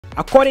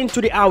According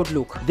to the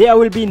Outlook, there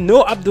will be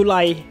no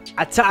Abdullahi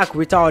attack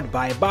without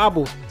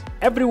Babou.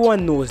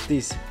 Everyone knows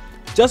this.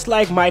 Just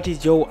like Mighty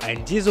Joe and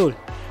Jizzle,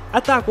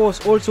 attack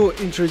was also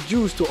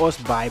introduced to us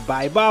by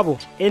Babou.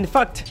 In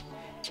fact,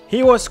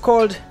 he was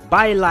called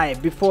Lai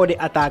before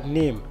the attack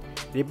name.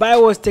 The Bai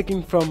was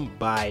taken from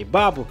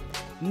Babou.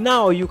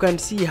 Now you can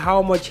see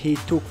how much he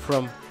took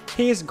from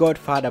his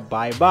godfather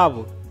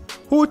Babou,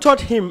 who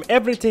taught him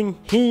everything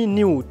he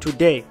knew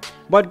today.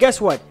 But guess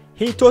what?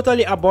 He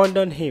totally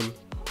abandoned him.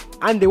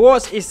 And the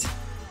worst is,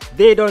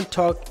 they don't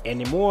talk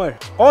anymore.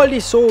 All the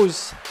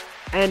shows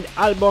and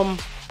album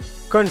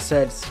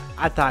concerts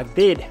attack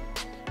did,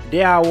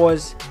 there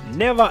was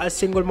never a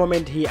single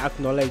moment he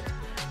acknowledged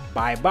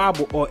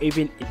Babou or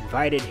even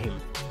invited him.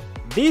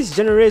 This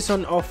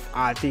generation of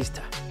artists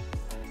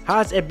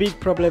has a big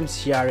problem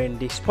sharing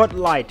the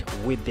spotlight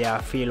with their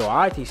fellow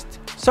artists.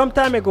 Some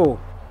time ago,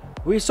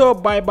 we saw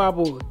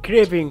Babou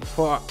craving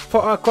for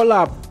a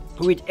collab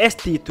with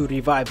ST to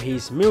revive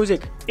his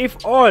music.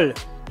 If all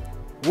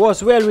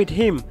was well with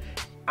him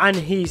and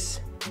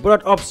his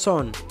brought up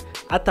son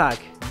Attack,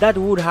 that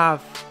would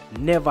have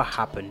never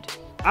happened.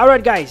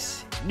 Alright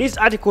guys, this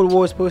article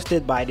was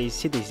posted by the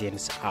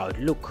Citizens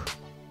Outlook.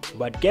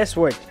 But guess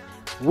what?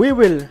 We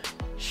will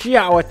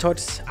share our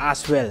thoughts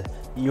as well.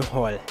 Ñu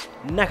xool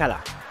naka la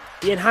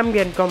yéen xam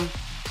ngeen comme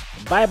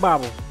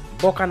Babou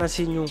bokk na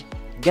si ñu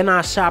gën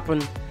a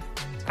sharpen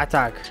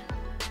Attack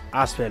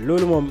as well.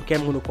 Loolu moom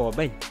kenn mënu koo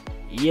bañ.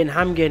 Yéen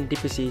xam ngeen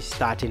depuis si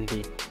starting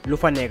bi lu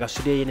fa nekk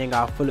su dee yéen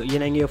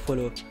a ngi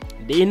follow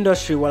the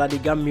industry wala the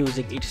Gam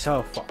music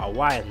itself for a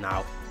while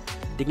now.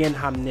 Di ngeen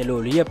xam ne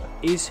loolu yëpp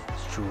is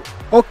true.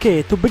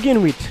 Okay, to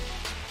begin with,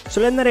 su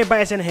leen naree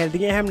bàyyi seen xel di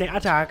ngeen xam ne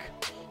Attack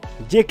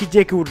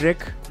jékki-jékki wut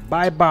rek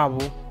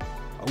Babou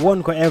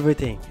won ko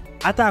everything.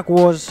 Attack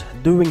was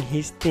doing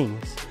his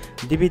things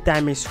depuis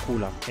time in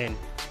school and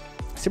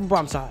si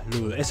boppam sax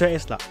loolu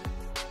SOS la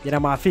yéen a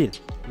ma feel.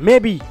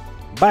 Maybe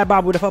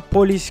Babou dafa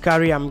police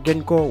career am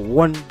gën ko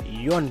won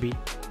yoon bi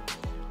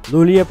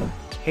loolu yëpp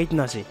xëj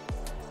na si.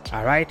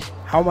 Alright,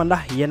 xaw ma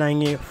ndax yéen a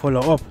ngi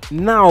follow up.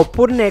 Now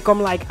pour ne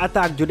comme like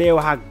Attack ju dee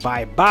wax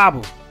ak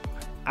Babou,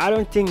 I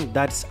don't think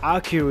that's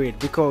accurate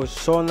because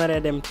soo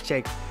naree dem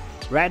check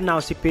right now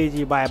si page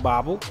yi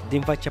Babou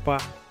dim fa cappa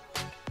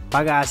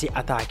bagasi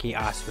Attack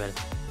as well.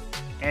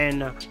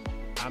 And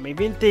I'm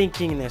even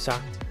thinking nesa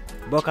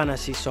bokana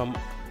see some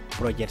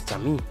projects to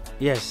me.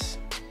 Yes,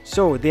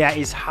 so there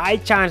is high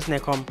chance ne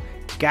come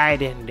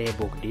guide the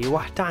book di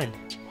waxtaan.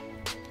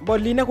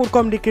 But Lina could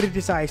come to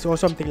criticize or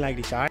something like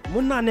this.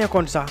 Munna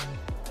nekon sa,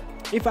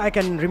 if I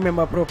can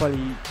remember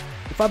properly,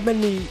 if I've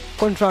been the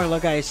contract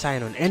like I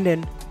sign on and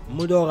then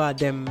Mudora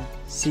them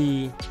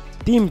see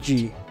Team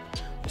G.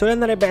 So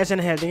then the best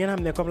and health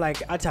and come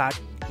like Attack,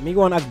 me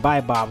go on ak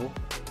Babou.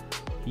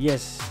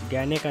 Yes,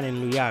 Ganekan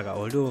and Luyaga,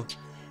 although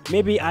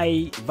maybe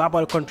I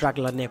verbal contract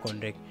la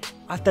nekon rek.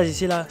 After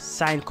Sila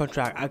sign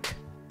contract ak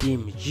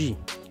Team G.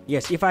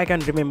 Yes, if I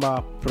can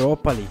remember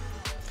properly.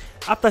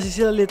 After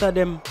Sila later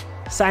them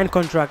sign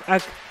contract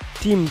ak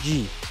Team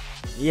G.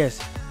 Yes,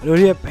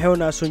 lolu yep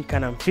hewna suñ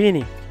kanam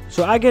fini.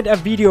 So I get a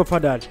video for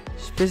that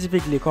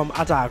specifically come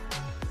Attack,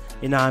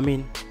 you know what I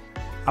mean,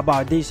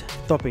 about this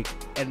topic.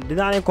 And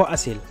dina len ko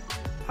asil.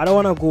 I don't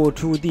wanna go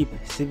too deep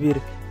severe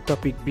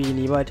topic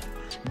bini, but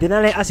dina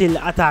len asil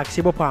Attack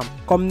si bopam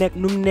comme nek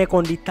num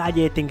nekkon di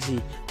tajé things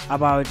yi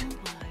about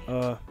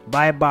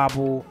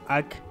Babou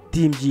ak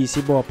Team G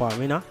si bopam,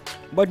 you know.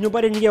 But ñu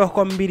bari ñi wax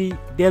comme mbiri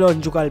delo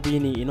njukal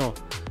bini, you know.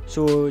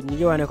 So ñi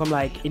ngi wane comme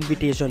like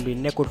invitation bi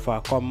nekkut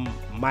fa comme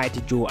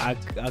Mighty Joe ak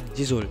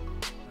Jizzle.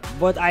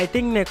 But I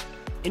think nek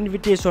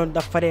invitation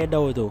da fare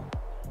daw do.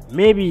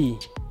 Maybe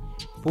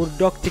pour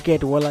dog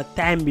ticket wala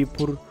time bi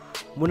pour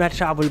muna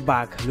travel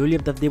back. Loolu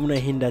yëpp daf de muna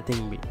hinder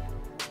thing bi.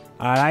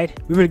 Alright,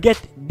 we will get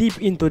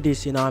deep into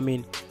this, you know what I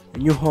mean.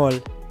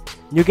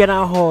 Ñu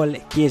gëna xool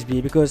case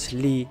bi because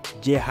li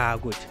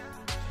jeexa good.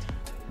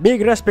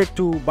 Big respect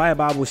to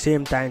Babou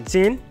same time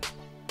scene.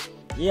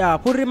 Yeah,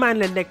 pour remind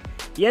leen nek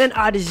yeneen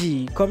artists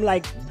yi comme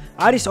like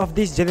artists of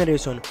this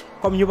generation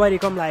comme ñu bari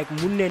comme like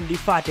mun leen di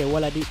fàtte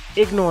wala di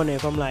ignore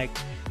comme like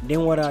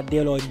dañ war a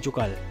delloo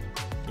njukkal,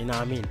 you know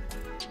what I mean,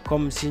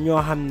 comme si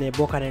ñoo xam ne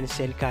bokk nañ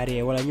seen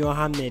carrière wala ñoo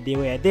xam ne they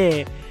were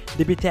there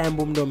depuis time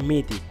bu mu doon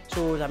métti.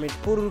 So tamit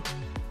pour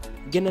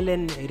gën a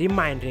leen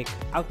remind rek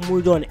ak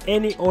muy doon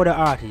any other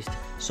artist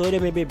soo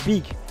demee ba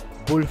big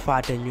bul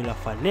fàtte ñu la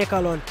fa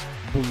nekkaloon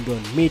bu mu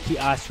doon métti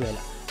as well.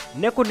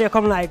 Nekkul ne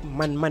comme like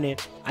man ma ne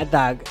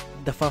Attack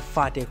dafa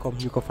fàtte comme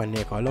ñu ko fa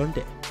nekkaloon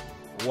de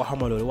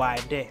waxuma loolu waaye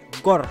de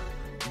gor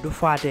du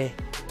fàtte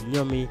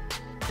ñoomi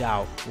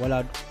daaw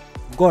wala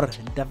gor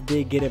daf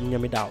dee gërëm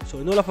ñoomi daaw. So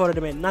noonu la fa war a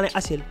demee naa ne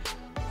asil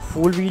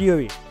full video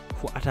bi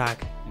fu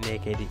Attack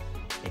nekkee di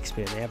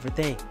explain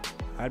everything.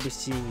 I'll be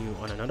seeing you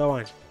on another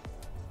one.